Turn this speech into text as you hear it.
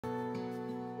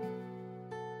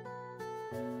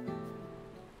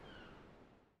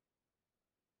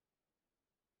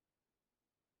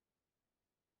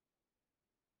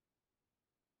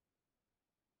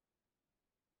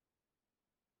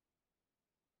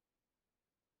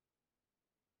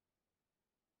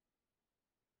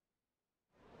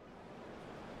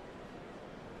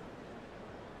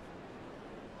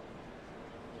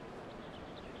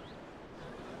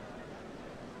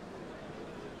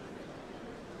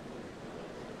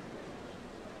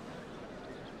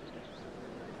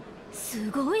す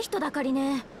ごい人だかり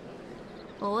ね。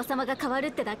王様が変わる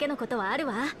ってだけのことはある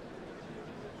わ。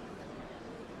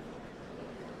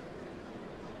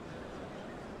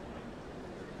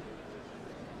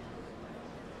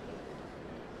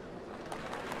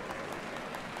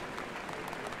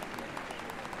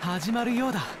始まるよ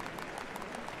うだ。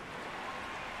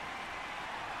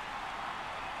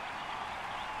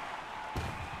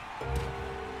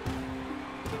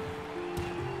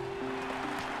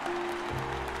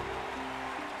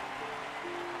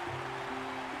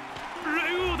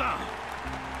連王だ。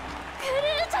クル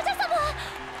ーチャジャ様。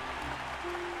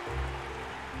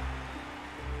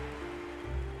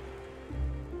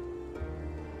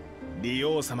利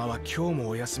王様は今日も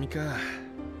お休みか。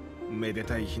めで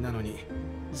たい日なのに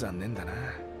残念だな。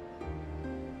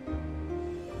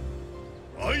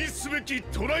愛すべき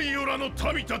トライオラの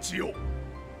民たちよ、よ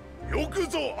く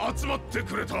ぞ集まって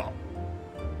くれた。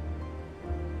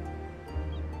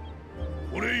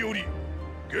これより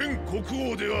現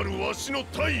国王であるわしの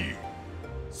大位、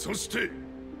そして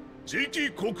次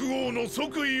期国王の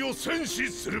即位を宣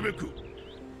示するべく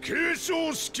継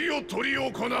承式を執り行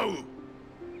う。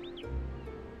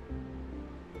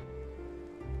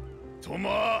とま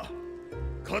あ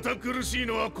堅苦しい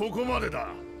のはここまでだ。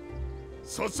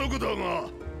早速だが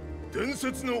伝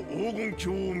説の黄金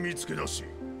鏡を見つけ出し、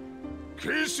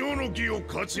継承の儀を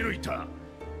勝ち抜いた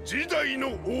次代の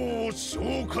王を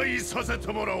紹介させ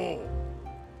てもらおう。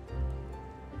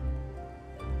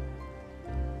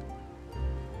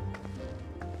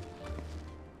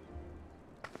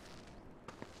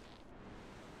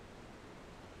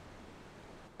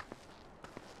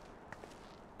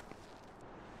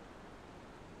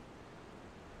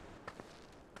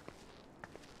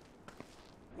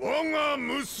我が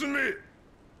娘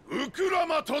ウクラ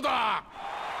マトだ。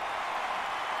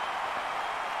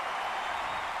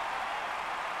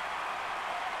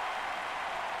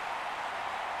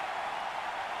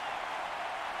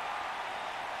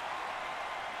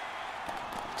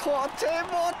とて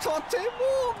もとても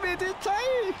めでた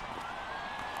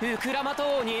い。ウクラマ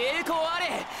ト王に栄光あ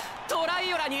れ、トラ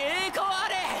イオラに栄光あ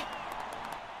れ。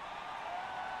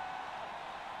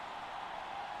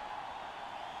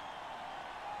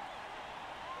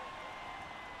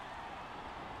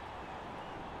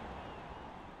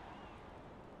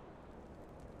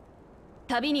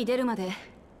旅に出るまで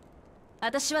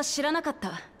私は知らなかっ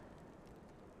た。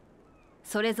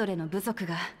それぞれの部族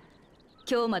が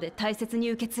今日まで大切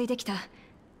に受け継いできた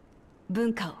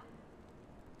文化を、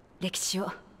歴史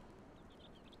を、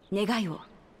願いを。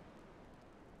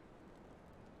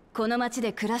この町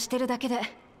で暮らしてるだけで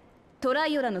トラ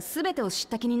イオラの全てを知っ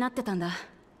た気になってたんだ。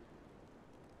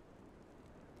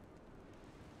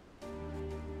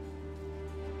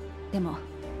でも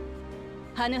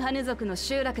ハヌハヌ族の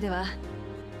集落では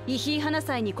イヒーハナ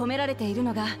祭に込められている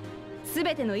のが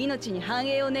全ての命に繁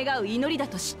栄を願う祈りだ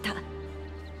と知った。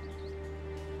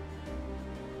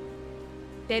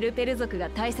ペルペル族が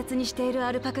大切にしている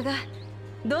アルパカが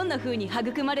どんな風に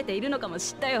育まれているのかも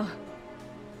知ったよ。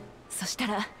そした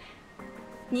ら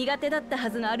苦手だったは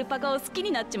ずのアルパカを好き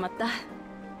になっちまった。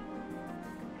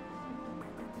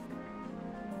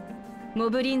モ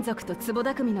ブリン族とツボ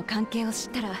ダクミの関係を知っ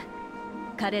たら、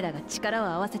彼らが力を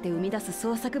合わせて生み出す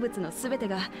創作物の全て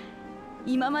が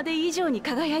今まで以上に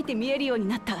輝いて見えるように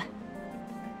なった。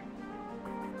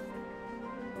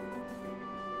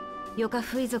ヨカ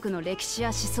フイ族の歴史や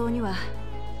思想には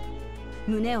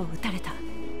胸を打たれた。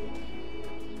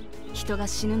人が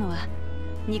死ぬのは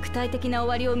肉体的な終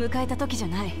わりを迎えた時じゃ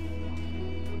ない。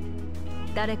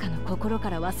誰かの心か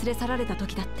ら忘れ去られた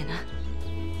時だってな。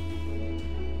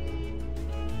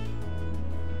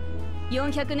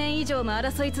400年以上も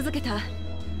争い続けた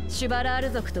シュバラー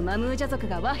ル族とマムージャ族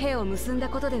が和平を結んだ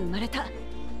ことで生まれた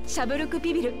シャブルク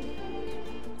ピビル。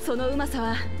そのうまさ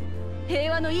は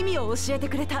平和の意味を教えて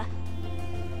くれた。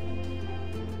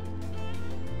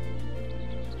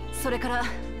それから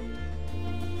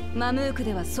マムーク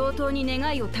では相当に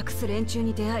願いを託す連中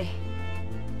に出会い、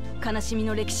悲しみ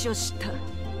の歴史を知った。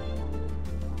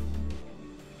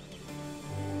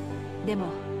でも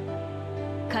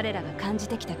彼らが感じ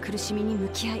てきた苦しみに向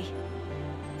き合い、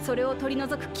それを取り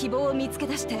除く希望を見つけ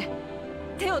出して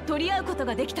手を取り合うこと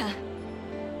ができた。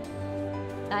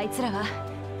あいつらは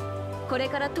これ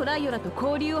からトライオラと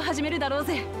交流を始めるだろう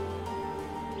ぜ。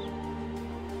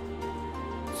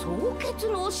蒼血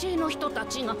の教えの人た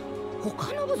ちが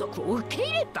他の部族を受け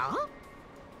入れた？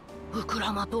ウク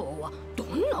ラマト王はど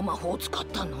んな魔法を使っ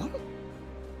たの？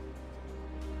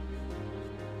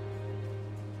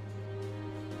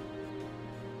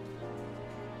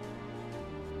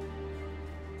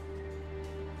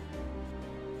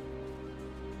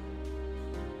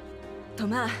と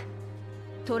まあ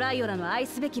トライオラの愛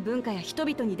すべき文化や人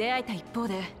々に出会えた一方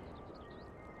で、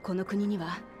この国に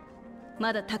は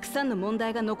まだたくさんの問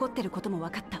題が残ってることも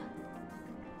分かった。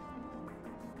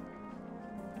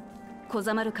コ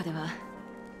ザマルカでは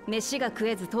飯が食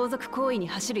えず盗賊行為に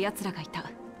走る奴らがい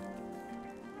た。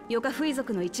ヨカフイ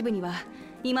族の一部には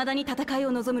未だに戦い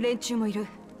を望む連中もいる。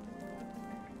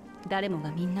誰もが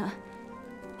みんな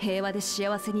平和で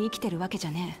幸せに生きてるわけじ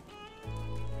ゃねえ。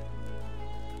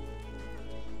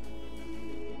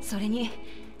それに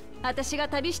私が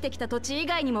旅してきた土地以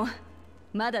外にも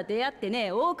まだ出会ってね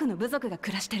え多くの部族が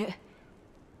暮らしてる。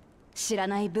知ら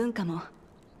ない文化も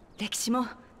歴史も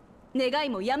願い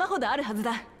も山ほどあるはず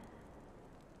だ。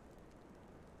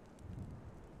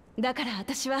だから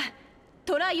私は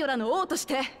トライオラの王とし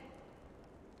て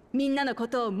みんなのこ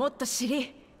とをもっと知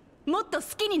り、もっと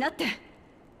好きになって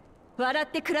笑っ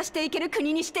て暮らしていける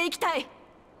国にしていきたい。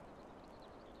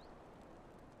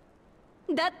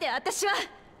だって私は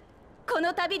こ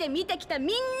の旅で見てきたみん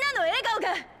なの笑顔が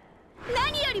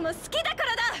何よりも好きだか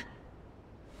らだ。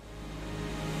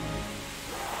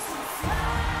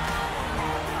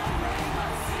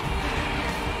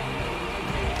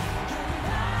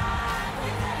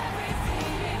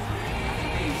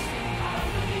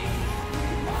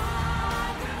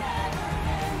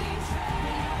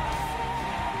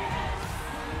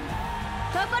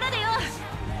ところでよ、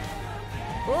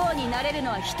王になれるの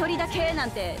は一人だけな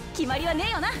んて決まりはね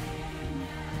えよな。あ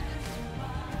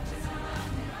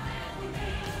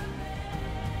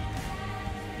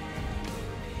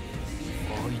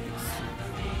いつ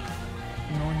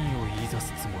何を言い出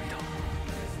すつもり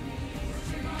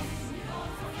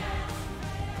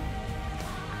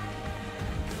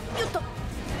だ。よっと。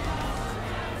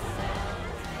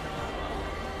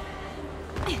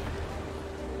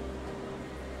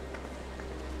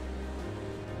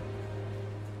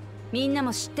みんな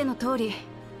も知っての通り、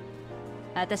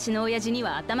私の親父に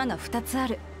は頭が2つあ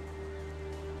る。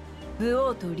武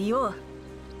王と利王、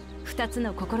2つ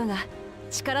の心が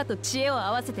力と知恵を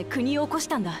合わせて国を起こし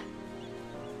たんだ。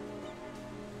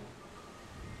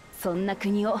そんな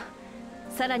国を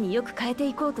さらによく変えて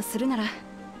いこうとするなら、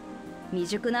未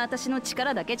熟な私の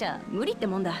力だけじゃ無理って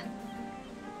もんだ。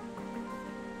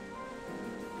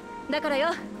だからよ、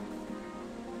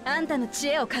あんたの知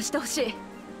恵を貸してほしい。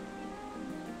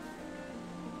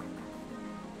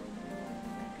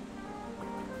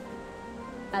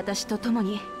私と共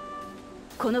に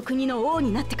この国の王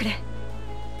になってくれ、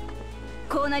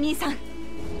コーナ兄さん。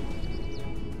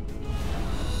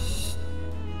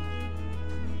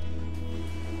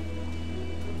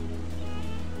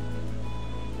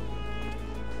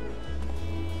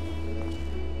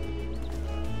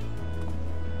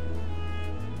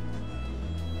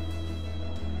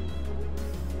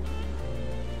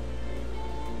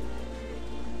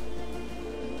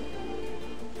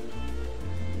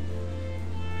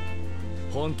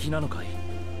本気なのかい、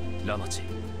ラマチ。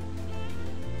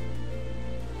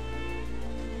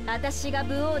私が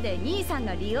武王で兄さん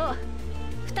が利王、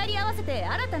二人合わせて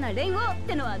新たな連王っ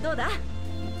てのはどうだ？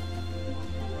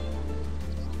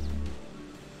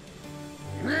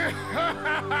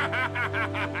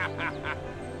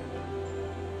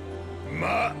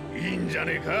まあいいんじゃ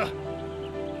ねえか。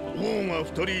王が二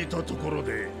人いたところ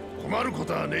で困るこ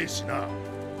とはねえしな。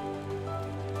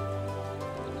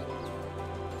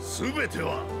全て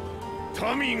は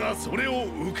民がそれを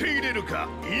受け入れるか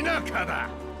否かだ。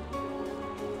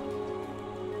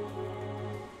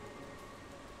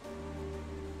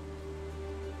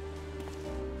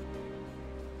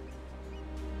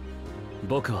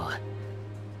僕は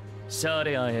シャー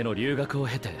レアンへの留学を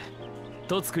経て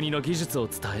凸国の技術を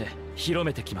伝え広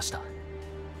めてきました。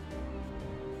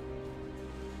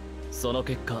その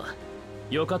結果、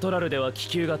ヨカトラルでは気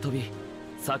球が飛び、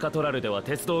サカトラルでは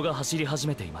鉄道が走り始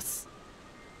めています。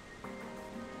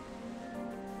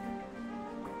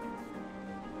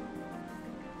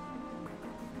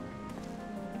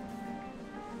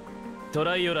ト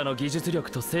ライオラの技術力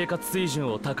と生活水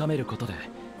準を高めることで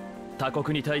他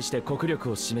国に対して国力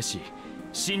を示し、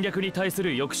侵略に対す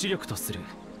る抑止力とする。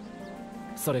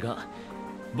それが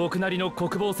僕なりの国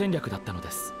防戦略だったの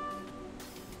です。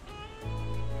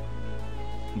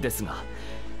ですが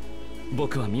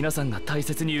僕は皆さんが大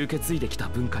切に受け継いできた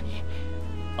文化に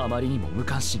あまりにも無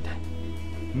関心で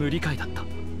無理解だった。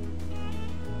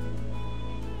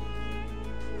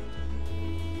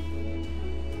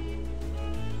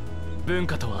文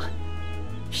化とは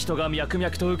人が脈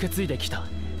々と受け継いできた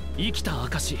生きた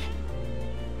証。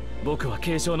僕は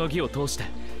継承の儀を通して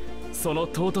その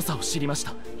尊さを知りまし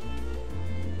た。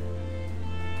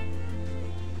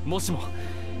もしも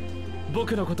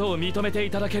僕のことを認めてい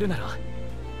ただけるなら、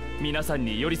皆さん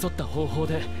に寄り添った方法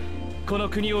でこの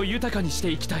国を豊かにし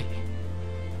ていきたい。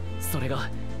それが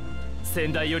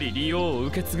先代より利用を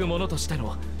受け継ぐ者として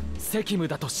の責務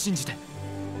だと信じて。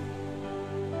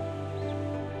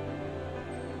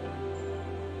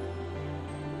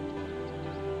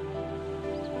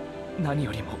何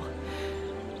よりも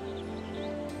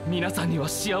皆さんには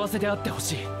幸せであってほ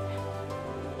しい。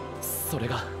それ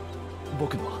が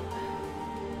僕の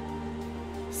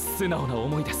素直な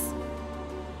思いです。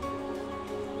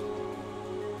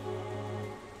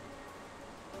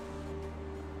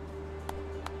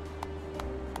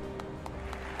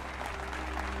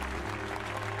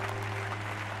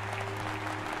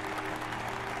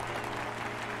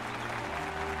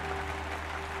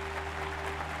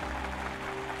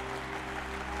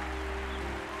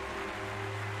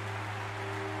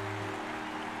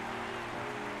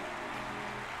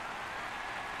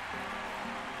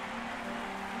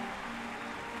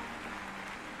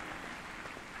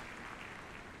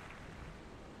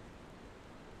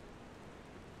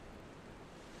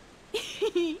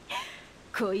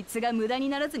こいつが無駄に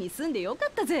ならずに済んでよか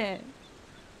ったぜ。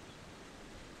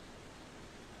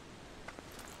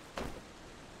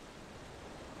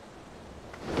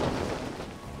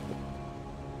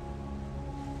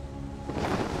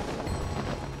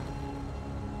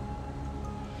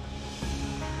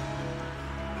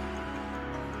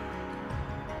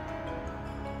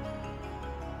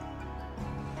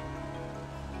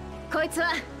こいつ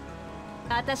は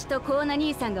私とコーナ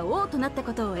兄さんが王となった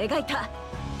ことを描いた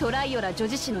トライオラ女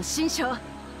子誌の新章。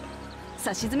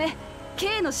さしずめ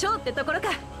K の章ってところか。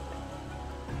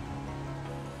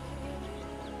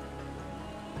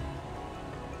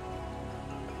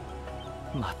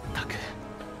まったく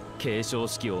継承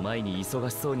式を前に忙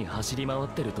しそうに走り回っ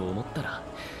てると思ったら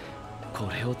こ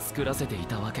れを作らせてい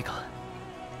たわけか。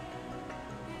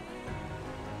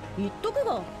言っとく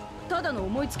がただの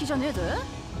思いつきじゃねえぜ。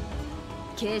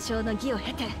継承の儀を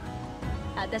経て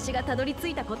私がたどり着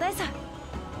いた答えさ。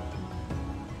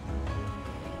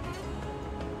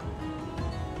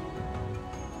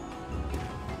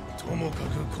ともか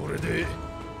くこれで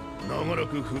長ら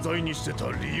く不在にして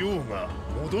た利王が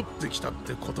戻ってきたっ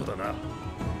てことだな。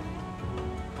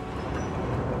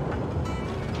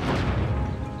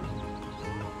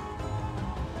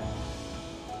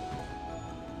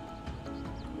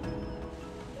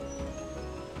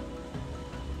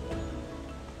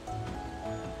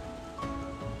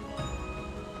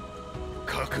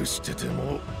隠してて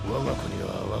も我が子に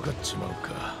は分かっちまう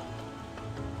か。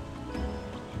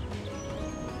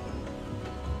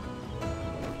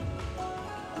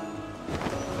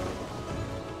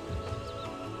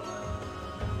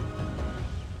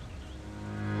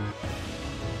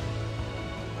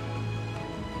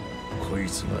こい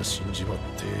つが死んじまっ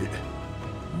て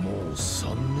もう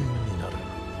3年になる。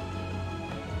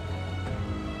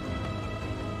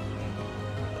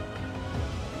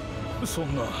そ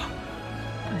んな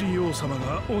利王様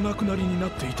がお亡くなりにな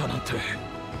っていたなんて。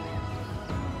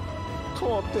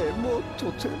とてもと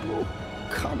ても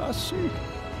悲しい。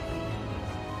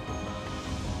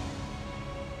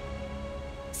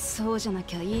そうじゃな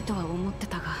きゃいいとは思って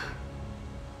たが。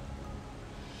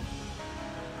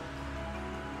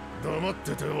黙っ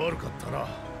てて悪かったな。だ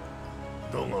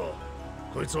が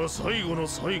こいつは最後の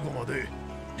最後まで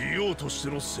利王として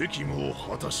の責務を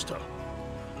果たした。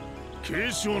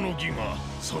継承の儀が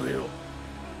それよ。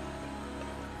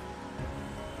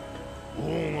王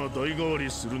が代替わ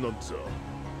りするなんざ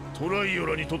トライオ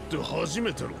ラにとって初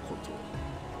めてのこ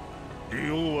と。利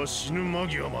王は死ぬ間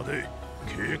際まで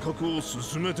計画を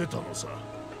進めてたのさ。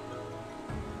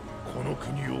この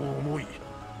国を思い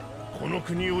この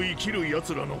国を生きる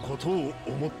奴らのことを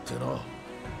思ってな。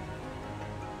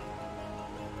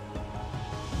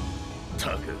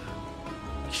たく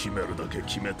決めるだけ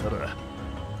決めたら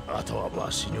あとは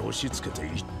わしに押し付けて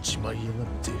いっちまいやがっ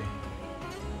て。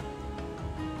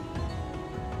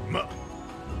ま、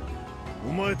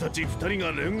お前たち2人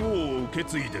が連合を受け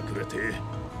継いでくれて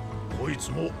こい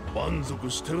つも満足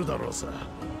してるだろうさ。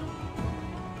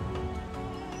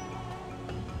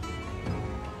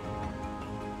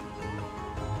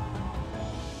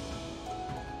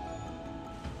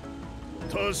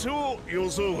多少予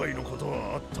想外のこと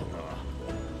はあったが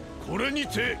これに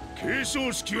て継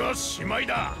承式はしまい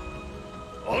だ。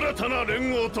新たな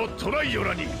連合とトライオ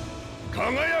ラに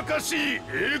輝かしい栄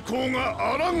光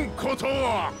があらんこと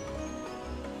を。